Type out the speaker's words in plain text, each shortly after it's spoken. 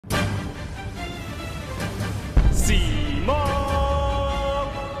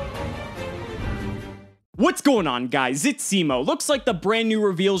What's going on, guys? It's Cimo. Looks like the brand new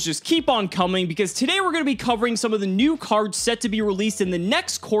reveals just keep on coming because today we're going to be covering some of the new cards set to be released in the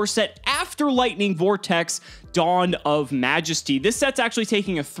next core set after Lightning Vortex, Dawn of Majesty. This set's actually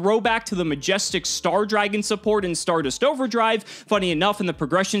taking a throwback to the Majestic Star Dragon support in Stardust Overdrive. Funny enough, in the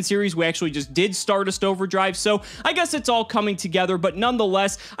progression series, we actually just did Stardust Overdrive, so I guess it's all coming together, but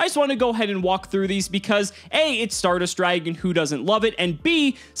nonetheless, I just want to go ahead and walk through these because A, it's Stardust Dragon, who doesn't love it, and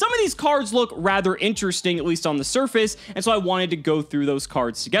B, some of these cards look rather interesting, at least on the surface, and so I wanted to go through those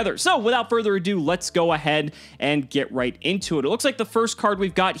cards together. So without further ado, let's go ahead and get right into it. It looks like the first card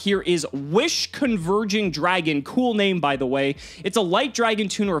we've got here is Wish Converging Dragon. Cool name, by the way. It's a light dragon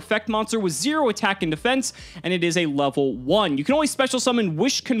tuner effect monster with 0 attack and defense, and it is a level 1. You can only special summon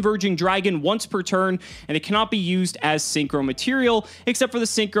Wish Converging Dragon once per turn, and it cannot be used as synchro material, except for the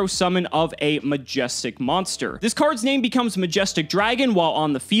synchro summon of a majestic monster. This card's name becomes Majestic Dragon while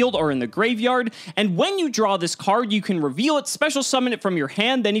on the field or in the graveyard, and when you draw this card, you can reveal it, special summon it from your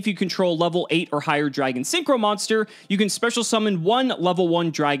hand, then if you control level 8 or higher dragon synchro monster, you can special summon one level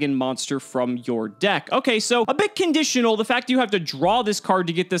 1 dragon monster from your deck. Okay, so a bit conditional. The fact you have to draw this card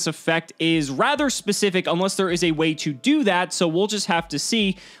to get this effect is rather specific unless there is a way to do that, so we'll just have to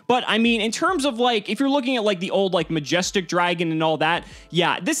see. But I mean, in terms of like, if you're looking at like the old like Majestic Dragon and all that,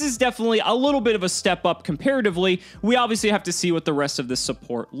 yeah, this is definitely a little bit of a step up comparatively. We obviously have to see what the rest of the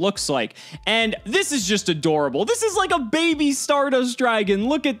support looks like. And this is just adorable. This is like a baby Stardust Dragon.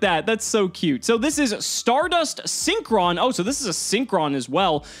 Look at that. That's so cute. So this is Stardust Synchron. Oh, so this is a Synchron as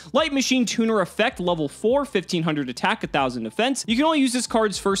well. Light Machine Tuner effect, level 4, 1500 attack, 1000 defense. You can only use this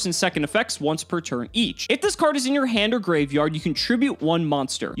card's first and second effects once per turn each. If this card is in your hand or graveyard, you can tribute one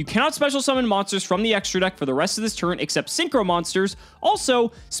monster. You cannot special summon monsters from the extra deck for the rest of this turn except synchro monsters.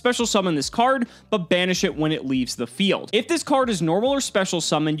 Also, special summon this card, but banish it when it leaves the field. If this card is normal or special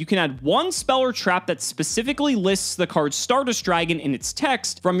summon, you can add one spell or trap that specifically lists the card Stardust Dragon in its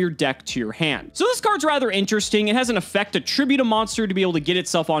text from your deck to your hand. So this card's rather interesting. It has an effect to tribute a monster to be able to get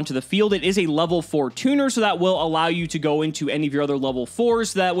itself onto the field. It is a level 4 tuner, so that will allow you to go into any of your other level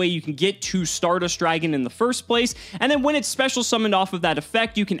 4s. That way you can get to Stardust Dragon in the first place. And then when it's special summoned off of that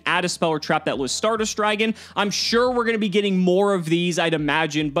effect, you can add a spell or trap that lists Stardust Dragon. I'm sure we're going to be getting more of these, I'd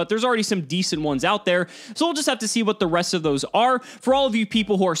imagine, but there's already some decent ones out there. So we'll just have to see what the rest of those are. For all of you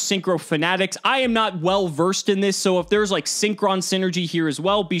people who are synchro fanatics, I am not well versed in this, so if there's like synchron synergy here as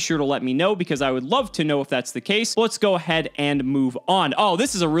well, be sure to let me know because I would love to know if that's the case. Let's go ahead and move on. Oh,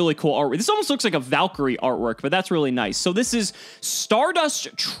 this is a really cool artwork. This almost looks like a Valkyrie artwork, but that's really nice. So this is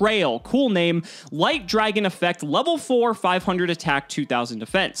Stardust Trail. Cool name. Light Dragon effect, level 4, 500 attack, 2000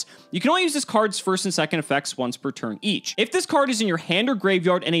 defense. You can only use this card's first and second effects once per turn each. If this card is in your hand or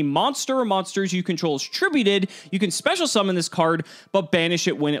graveyard and a monster or monsters you control is tributed, you can special summon this card, but banish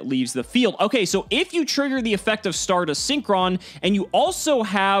it when it leaves the field. Okay, so if you trigger the effect of Stardust Synchron and you also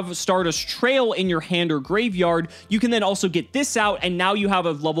have Stardust Trail in your hand or graveyard, you can then also get this out, and now you have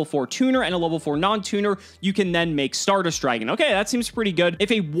a level 4 tuner and a level 4 non-tuner. You can then make Stardust Dragon. Okay, that seems pretty good.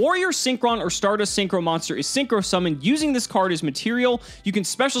 If a Warrior Synchron or Stardust Synchro monster is synchro summoned using this card as material, you can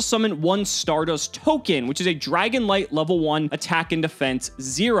special summon one Stardust Token, which is a Dragon Light level 1 attack and defense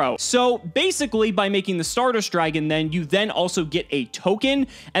 0. So basically, by making the Stardust Dragon, then you then also get a token,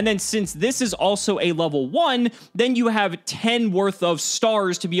 and then since this is also a level 1, then you have 10 worth of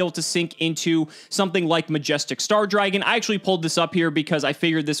stars to be able to sync into something like Majestic Star Dragon. I actually pulled this up here because I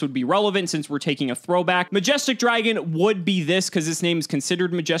figured this would be relevant since we're taking a throwback. Majestic Dragon would be this because this name is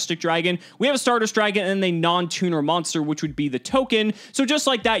considered Majestic Dragon. We have a Stardust Dragon and a non-tuner monster, which would be the token. So just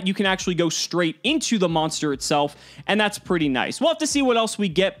like that, you can actually go straight into the monster itself, and that's pretty nice. We'll have to see what else we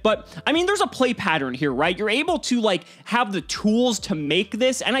get, but I mean, there's a play pattern here, right? You're able to like have the tools to make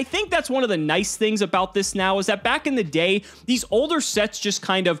this, and I think that's one of the nice things about this now is that back in the day, these older sets just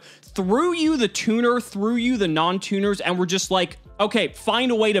kind of threw you the tuner, threw you the non-tuners, and were just like, okay,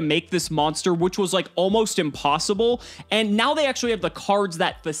 find a way to make this monster, which was like almost impossible. And now they actually have the cards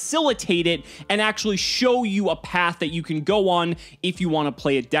that facilitate it and actually show you a path that you can go on if you want to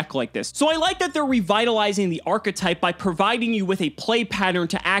play a deck like this. So I like that they're revitalizing the archetype by providing you with a play pattern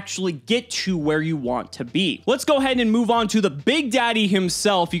to actually get to where you want to be. Let's go ahead and move on to the Big Daddy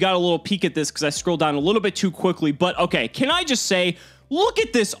himself. You got a little peek at this because I scrolled down a little bit too quickly, but okay, can I just say, Look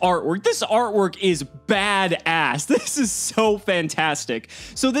at this artwork. This artwork is badass. This is so fantastic.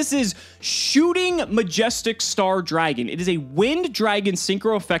 So this is Shooting Majestic Star Dragon. It is a Wind Dragon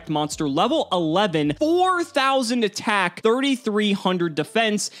Synchro Effect monster, level 11, 4,000 attack, 3,300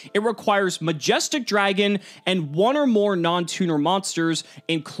 defense. It requires Majestic Dragon and one or more non-tuner monsters,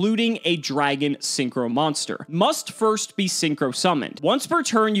 including a Dragon Synchro monster. Must first be Synchro summoned. Once per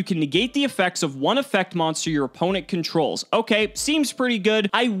turn, you can negate the effects of one effect monster your opponent controls. Okay, seems pretty good.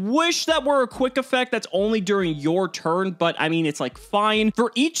 I wish that were a quick effect that's only during your turn, but I mean, it's like fine.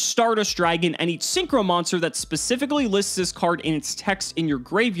 For each Stardust Dragon and each Synchro monster that specifically lists this card in its text in your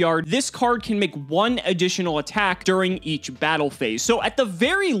graveyard, this card can make one additional attack during each battle phase. So at the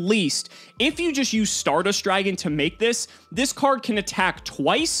very least, if you just use Stardust Dragon to make this card can attack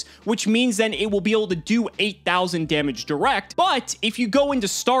twice, which means then it will be able to do 8,000 damage direct. But if you go into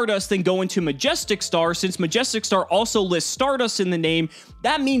Stardust, then go into Majestic Star, since Majestic Star also lists Stardust in the name,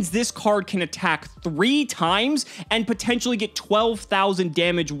 that means this card can attack 3 times and potentially get 12,000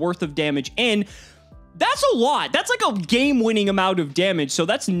 damage worth of damage in. That's a lot. That's like a game-winning amount of damage, so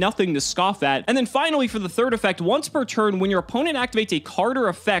that's nothing to scoff at. And then finally, for the third effect, once per turn, when your opponent activates a card or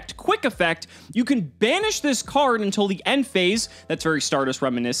effect, quick effect, you can banish this card until the end phase. That's very Stardust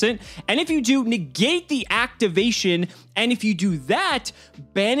reminiscent. And if you do, negate the activation, and if you do that,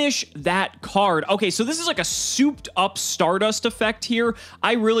 banish that card. Okay, so this is like a souped-up Stardust effect here.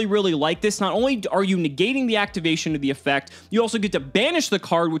 I really, really like this. Not only are you negating the activation of the effect, you also get to banish the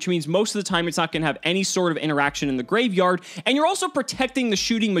card, which means most of the time it's not going to have any sort of interaction in the graveyard, and you're also protecting the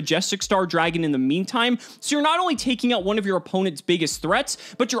Shooting Majestic Star Dragon in the meantime, so you're not only taking out one of your opponent's biggest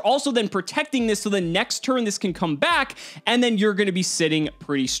threats, but you're also then protecting this so the next turn this can come back, and then you're going to be sitting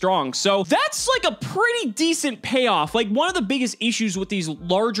pretty strong. So that's like a pretty decent payoff. Like, one of the biggest issues with these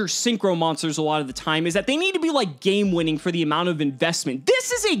larger Synchro monsters a lot of the time is that they need to be like game-winning for the amount of investment.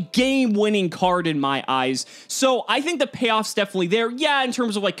 This is a game-winning card in my eyes, so I think the payoff's definitely there. Yeah, in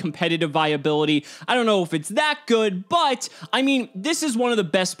terms of like competitive viability, I don't know if it's that good, but I mean, this is one of the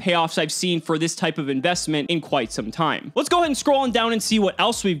best payoffs I've seen for this type of investment in quite some time. Let's go ahead and scroll on down and see what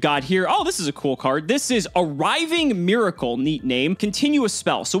else we've got here. Oh, this is a cool card. This is Arriving Miracle, neat name. Continuous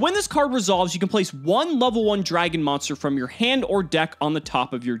spell. So when this card resolves, you can place one level 1 dragon monster from your hand or deck on the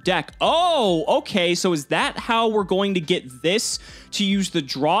top of your deck. Oh, okay. So is that how we're going to get this to use the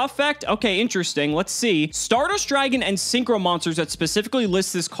draw effect? Okay, interesting. Let's see. Stardust Dragon and Synchro monsters that specifically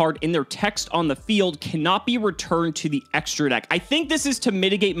list this card in their text on the field cannot be returned to the extra deck. I think this is to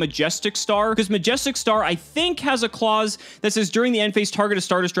mitigate Majestic Star, because Majestic Star, I think, has a clause that says during the end phase, target a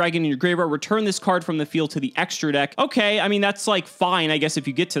Stardust Dragon in your graveyard, return this card from the field to the extra deck. Okay, I mean, that's like fine, I guess, if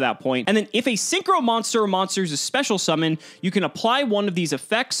you get to that point. And then if a Synchro monster or monster is a special summon, you can apply one of these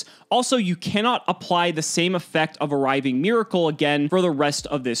effects. Also, you cannot apply the same effect of Arriving Miracle again for the rest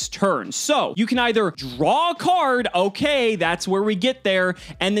of this turn. So you can either draw a card, okay, that's where we get there,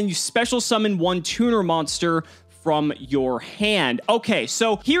 and then you special summon one tuner monster from your hand. Okay,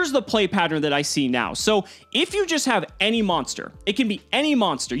 so here's the play pattern that I see now. So if you just have any monster, it can be any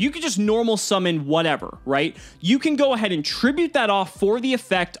monster. You can just normal summon whatever, right? You can go ahead and tribute that off for the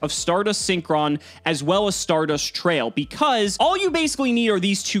effect of Stardust Synchron as well as Stardust Trail, because all you basically need are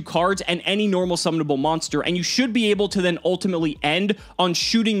these 2 cards and any normal summonable monster, and you should be able to then ultimately end on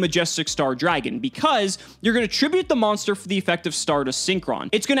Shooting Majestic Star Dragon, because you're going to tribute the monster for the effect of Stardust Synchron.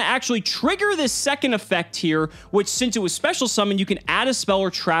 It's going to actually trigger this second effect here, which, since it was special summon, you can add a spell or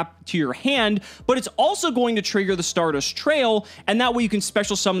trap to your hand, but it's also going to trigger the Stardust Trail, and that way you can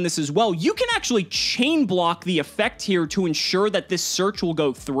special summon this as well. You can actually chain block the effect here to ensure that this search will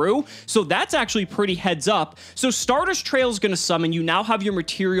go through, so that's actually pretty heads up. So Stardust Trail is going to summon. You now have your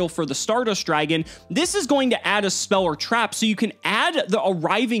material for the Stardust Dragon. This is going to add a spell or trap, so you can add the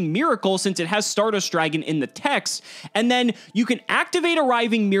Arriving Miracle since it has Stardust Dragon in the text, and then you can activate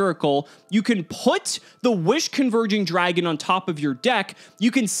Arriving Miracle. You can put the Wish Converging Dragon on top of your deck.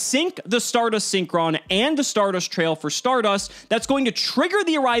 You can sync the Stardust Synchron and the Stardust Trail for Stardust. That's going to trigger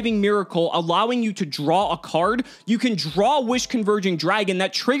the Arriving Miracle, allowing you to draw a card. You can draw Wish Converging Dragon.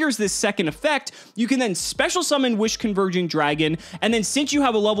 That triggers this second effect. You can then special summon Wish Converging Dragon, and then since you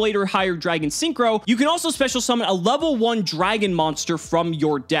have a level 8 or higher Dragon Synchro, you can also special summon a level 1 Dragon monster from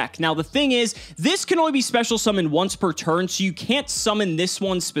your deck. Now, the thing is, this can only be special summoned once per turn, so you can't summon this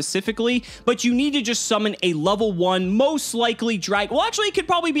one specifically, but you need to just summon a level 1, most likely Dragon. Well, actually, it could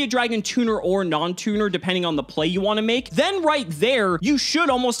probably be a Dragon tuner or non-tuner, depending on the play you want to make. Then right there, you should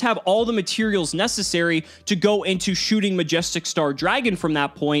almost have all the materials necessary to go into Shooting Majestic Star Dragon from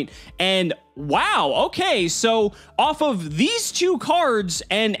that point. And Wow, okay, so off of these two cards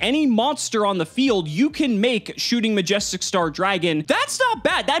and any monster on the field, you can make Shooting Majestic Star Dragon. That's not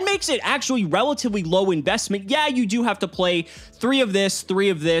bad. That makes it actually relatively low investment. Yeah, you do have to play 3 of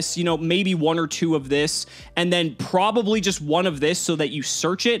this, you know, maybe 1 or 2 of this, and then probably just 1 of this so that you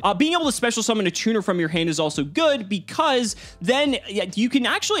search it. Being able to special summon a tuner from your hand is also good because then you can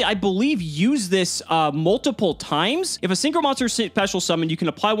actually, I believe, use this multiple times. If a synchro monster is special summoned, you can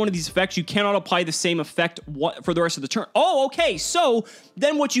apply one of these effects. You cannot apply the same effect for the rest of the turn. Oh, okay. So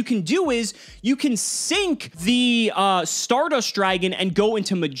then what you can do is you can sync the Stardust Dragon and go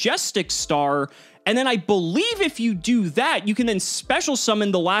into Majestic Star. And then I believe if you do that, you can then special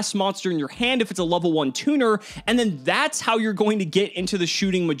summon the last monster in your hand if it's a level 1 tuner, and then that's how you're going to get into the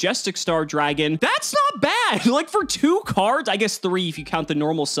Shooting Majestic Star Dragon. That's not bad. Like for 2 cards, I guess 3 if you count the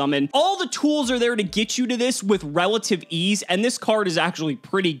normal summon, all the tools are there to get you to this with relative ease, and this card is actually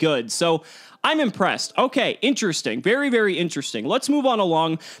pretty good. So I'm impressed. Okay, interesting. Very, very interesting. Let's move on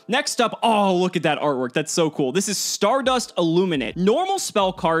along. Next up, oh, look at that artwork. That's so cool. This is Stardust Illuminate. Normal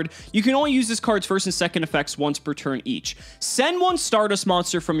spell card. You can only use this card's first and second effects once per turn each. Send 1 Stardust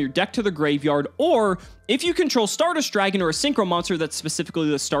monster from your deck to the graveyard, or if you control Stardust Dragon or a synchro monster that's specifically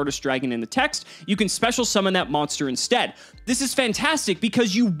the Stardust Dragon in the text, you can special summon that monster instead. This is fantastic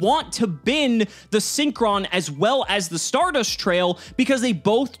because you want to bin the Synchron as well as the Stardust Trail because they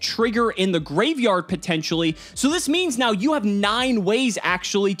both trigger in the graveyard potentially. So this means now you have 9 ways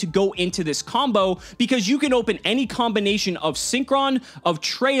actually to go into this combo because you can open any combination of Synchron, of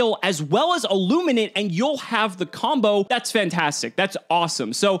Trail, as well as Illuminate, and you'll have the combo. That's fantastic. That's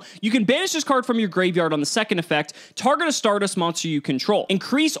awesome. So you can banish this card from your graveyard on the second effect, target a Stardust monster you control,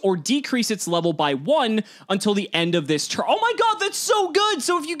 increase or decrease its level by 1 until the end of this turn. Oh my god, that's so good!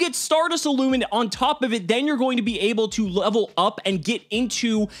 So if you get Stardust Illuminate on top of it, then you're going to be able to level up and get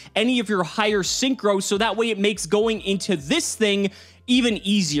into any of your higher synchros, so that way it makes going into this thing even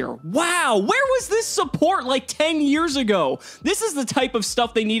easier. Wow, where was this support like 10 years ago? This is the type of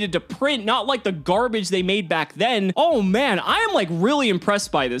stuff they needed to print, not like the garbage they made back then. Oh man, I am like really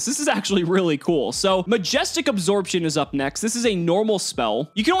impressed by this. This is actually really cool. So Majestic Absorption is up next. This is a normal spell.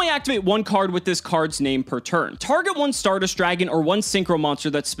 You can only activate 1 card with this card's name per turn. Target 1 Stardust Dragon or 1 synchro monster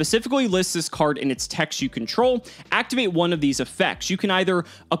that specifically lists this card in its text you control. Activate 1 of these effects. You can either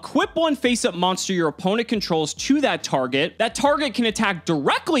equip 1 face-up monster your opponent controls to that target. That target can attack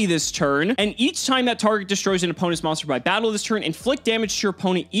directly this turn, and each time that target destroys an opponent's monster by battle this turn, inflict damage to your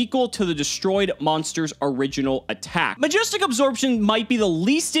opponent equal to the destroyed monster's original attack. Majestic Absorption might be the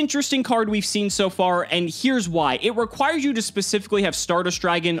least interesting card we've seen so far, and here's why. It requires you to specifically have Stardust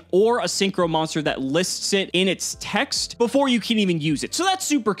Dragon or a synchro monster that lists it in its text before you can even use it. So that's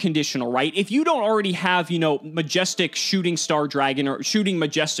super conditional, right? If you don't already have, you know, Majestic Shooting Star Dragon or Shooting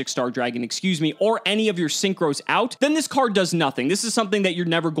Majestic Star Dragon, excuse me, or any of your synchros out, then this card does nothing. This is something that you're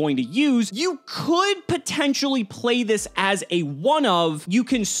never going to use. You could potentially play this as a one of. You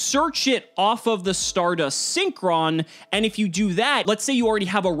can search it off of the Stardust Synchron, and if you do that, let's say you already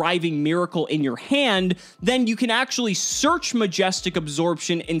have Arriving Miracle in your hand, then you can actually search Majestic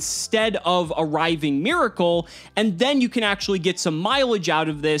Absorption instead of Arriving Miracle, and then you can actually get some mileage out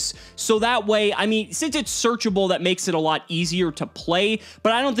of this. So that way, I mean, since it's searchable, that makes it a lot easier to play,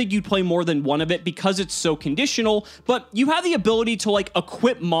 but I don't think you'd play more than one of it because it's so conditional. But you have the ability to like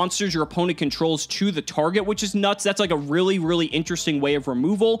equip monsters your opponent controls to the target, which is nuts. That's like a really, really interesting way of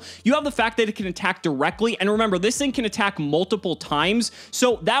removal. You have the fact that it can attack directly, and remember, this thing can attack multiple times,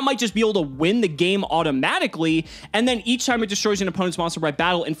 so that might just be able to win the game automatically, and then each time it destroys an opponent's monster by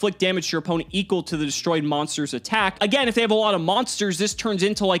battle, inflict damage to your opponent equal to the destroyed monster's attack. Again, if they have a lot of monsters, this turns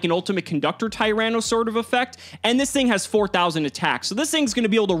into like an Ultimate Conductor Tyranno sort of effect, and this thing has 4,000 attacks, so this thing's going to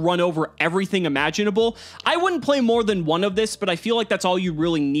be able to run over everything imaginable. I wouldn't play more than one of this, but I feel like that's all you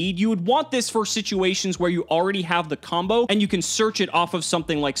really need. You would want this for situations where you already have the combo and you can search it off of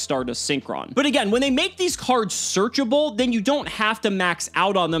something like Stardust Synchron. But again, when they make these cards searchable, then you don't have to max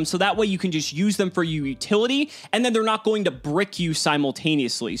out on them, so that way you can just use them for your utility, and then they're not going to brick you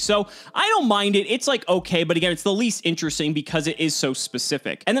simultaneously. So I don't mind it. It's like okay, but again, it's the least interesting because it is so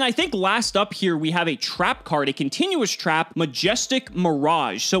specific. And then I think last up here, we have a trap card, a continuous trap, Majestic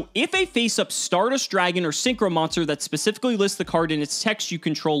Mirage. So if a face-up Stardust Dragon or synchro monster that specifically lists the card in its text you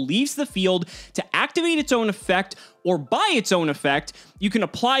control leaves the field to activate its own effect or by its own effect, you can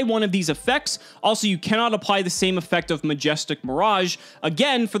apply one of these effects. Also, you cannot apply the same effect of Majestic Mirage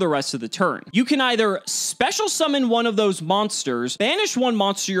again for the rest of the turn. You can either special summon one of those monsters, banish one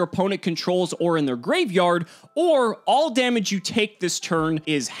monster your opponent controls or in their graveyard, or all damage you take this turn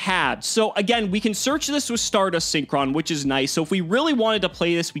is halved. So again, we can search this with Stardust Synchron, which is nice. So if we really wanted to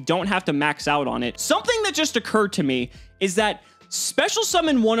play this, we don't have to max out on it. Something that just occurred to me is that special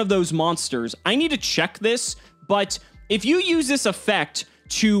summon one of those monsters. I need to check this, but if you use this effect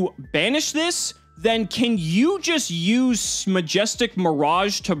to banish this, then can you just use Majestic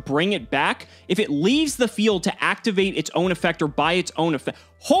Mirage to bring it back if it leaves the field to activate its own effect or by its own effect?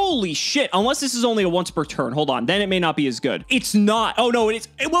 Holy shit, unless this is only a once per turn. Hold on, then it may not be as good. It's not. Oh no, it's,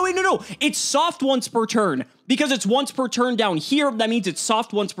 well, wait, no. It's soft once per turn. Because it's once per turn down here, that means it's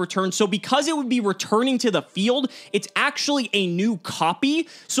soft once per turn. So because it would be returning to the field, it's actually a new copy.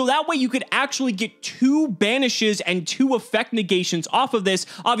 So that way you could actually get 2 banishes and 2 effect negations off of this.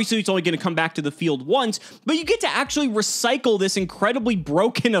 Obviously, it's only going to come back to the field once, but you get to actually recycle this incredibly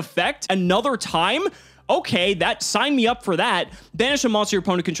broken effect another time. Okay, sign me up for that. Banish a monster your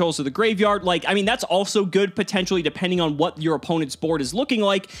opponent controls to the graveyard. Like, I mean, that's also good potentially depending on what your opponent's board is looking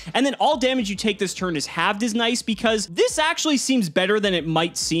like. And then all damage you take this turn is halved is nice because this actually seems better than it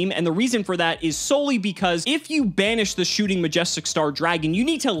might seem. And the reason for that is solely because if you banish the shooting Majestic Star Dragon, you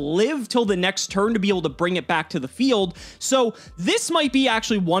need to live till the next turn to be able to bring it back to the field. So this might be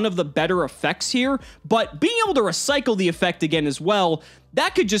actually one of the better effects here, but being able to recycle the effect again as well,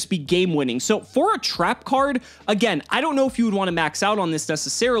 that could just be game winning. So for a trap card, again, I don't know if you would want to max out on this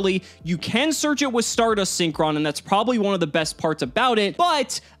necessarily. You can search it with Stardust Synchron, and that's probably one of the best parts about it.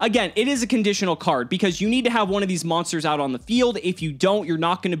 But again, it is a conditional card because you need to have one of these monsters out on the field. If you don't, you're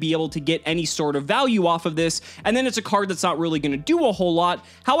not going to be able to get any sort of value off of this. And then it's a card that's not really going to do a whole lot.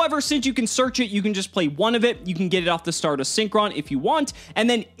 However, since you can search it, you can just play one of it. You can get it off the Stardust Synchron if you want. And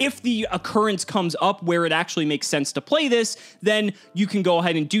then if the occurrence comes up where it actually makes sense to play this, then you can go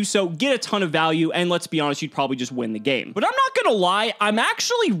ahead and do so, get a ton of value, and let's be honest, you'd probably just win the game. But I'm not gonna lie, I'm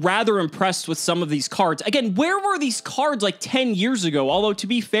actually rather impressed with some of these cards. Again, where were these cards like 10 years ago? Although, to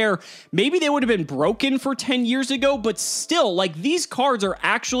be fair, maybe they would have been broken for 10 years ago, but still, like, these cards are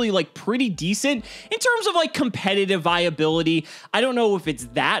actually, like, pretty decent in terms of, like, competitive viability. I don't know if it's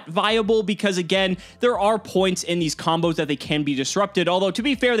that viable because, again, there are points in these combos that they can be disrupted, although, to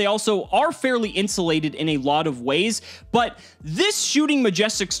be fair, they also are fairly insulated in a lot of ways, but this shooting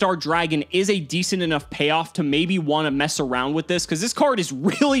Majestic Star Dragon is a decent enough payoff to maybe want to mess around with this because this card is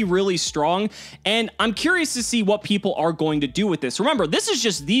really, really strong, and I'm curious to see what people are going to do with this. Remember, this is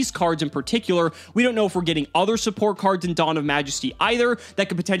just these cards in particular. We don't know if we're getting other support cards in Dawn of Majesty either that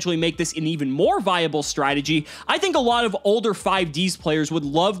could potentially make this an even more viable strategy. I think a lot of older 5Ds players would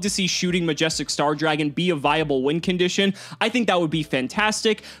love to see shooting Majestic Star Dragon be a viable win condition. I think that would be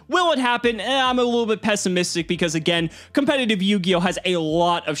fantastic. Will it happen? I'm a little bit pessimistic because, again, competitive Yu-Gi-Oh! Has a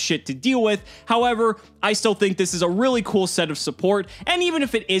lot of shit to deal with. However, I still think this is a really cool set of support, and even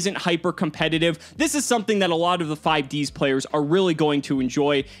if it isn't hyper competitive, this is something that a lot of the 5Ds players are really going to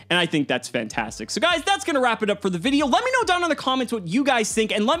enjoy, and I think that's fantastic. So guys, that's gonna wrap it up for the video. Let me know down in the comments what you guys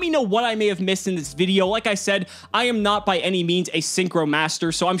think, and let me know what I may have missed in this video. Like I said, I am not by any means a synchro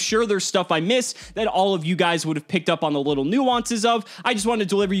master, so I'm sure there's stuff I missed that all of you guys would have picked up on the little nuances of. I just wanted to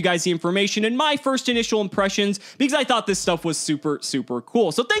deliver you guys the information and my first initial impressions because I thought this stuff was super, super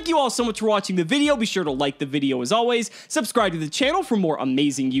cool. So thank you all so much for watching the video. Be sure to like the video as always, subscribe to the channel for more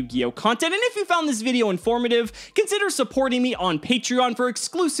amazing Yu-Gi-Oh! Content, and if you found this video informative, consider supporting me on Patreon for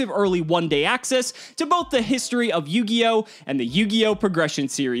exclusive early one-day access to both the history of Yu-Gi-Oh! And the Yu-Gi-Oh! Progression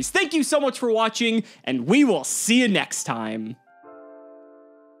series. Thank you so much for watching, and we will see you next time.